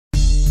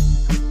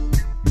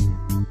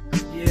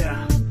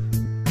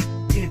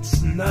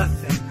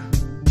nothing.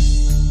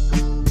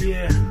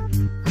 Yeah,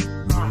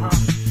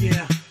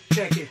 yeah,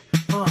 check it,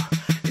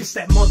 it's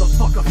that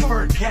motherfucker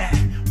fur cat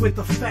with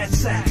the fat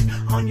sack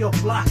on your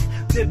block,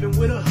 dipping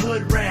with a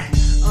hood rat.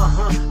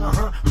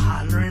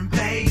 Hollering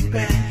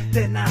baby,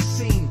 then I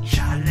seen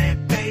CHALE,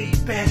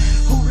 baby.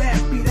 Who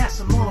that be?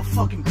 That's a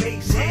motherfucking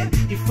bass head.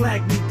 He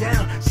flagged me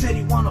down, said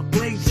he wanna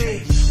blaze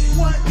it.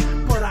 What?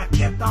 But I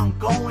kept on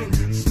going,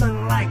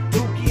 smelling like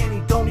dookie and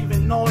he don't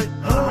even know it.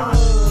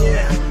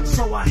 Yeah,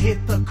 so I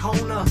hit the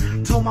corner,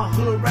 told my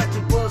hood rat to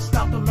bust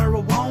out the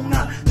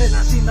marijuana. Then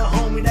I seen the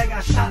homie that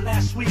got shot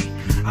last week.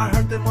 I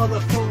heard them other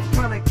fools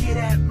trying to get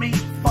at me.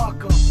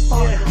 Fuck 'em,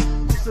 yeah.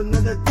 It's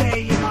another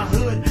day in my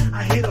hood.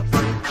 I hit up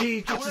Ernie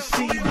G just to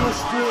see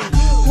what's good.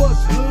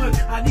 What's good?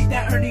 I need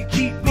that Ernie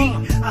G beat.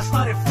 I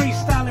started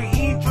freestyling,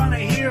 he ain't trying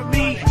to hear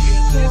me.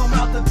 Throw him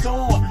out the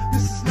door.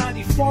 This is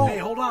 94. Hey,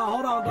 hold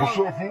on,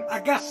 dog. I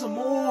got some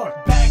more.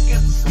 Back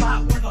at the spot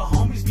where the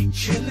homies be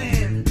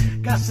chillin'.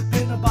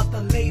 Gossiping about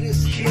the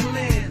latest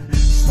killing.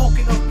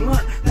 Smoking a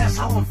blunt, that's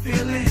how I'm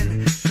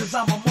feeling. Cause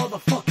I'm a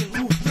motherfucking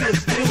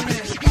ruthless villain.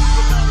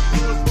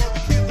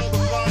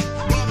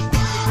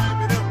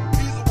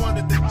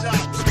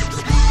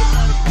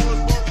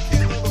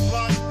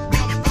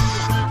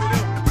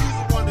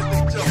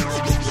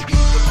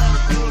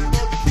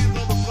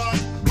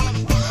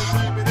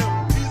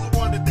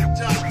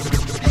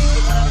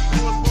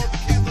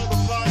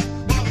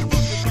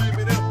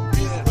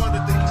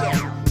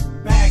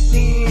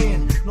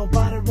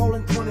 Nobody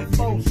rolling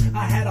 24s.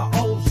 I had a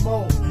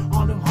Oldsmo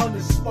on them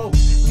 100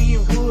 spokes. Me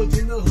and Woods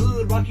in the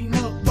hood rocking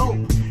up dope.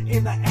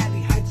 In the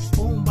alley, hide the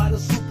spoon by the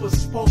super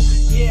spoke.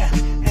 Yeah,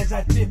 as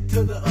I dip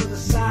to the other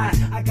side,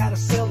 I gotta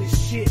sell this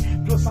shit.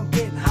 Plus I'm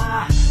getting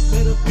high.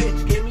 Met a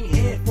bitch, gave me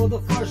head for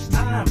the first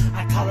time.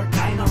 I call her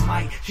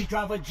Dynamite. She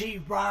drive a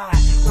G-Ride.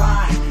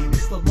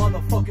 It's the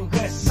motherfucking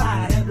West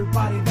Side.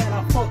 Everybody that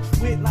I fucks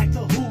with like to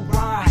who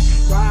ride.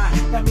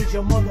 That means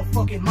your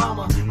motherfucking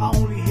mama. I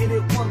only hit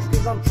it once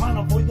cause I'm trying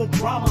to avoid the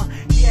drama.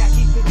 Yeah, I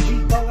keep the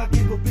G-Dog, I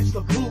give a bitch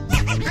the boot.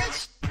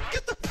 Bitch,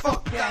 get the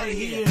fuck out of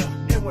here.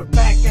 And we're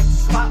back at the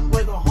spot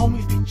where the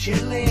homies be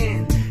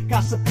chillin'.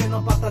 Gossiping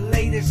about the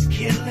latest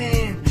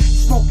killing.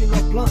 Smoking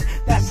a blunt,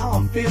 that's how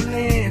I'm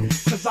feeling.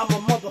 Cause I'm a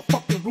motherfucker.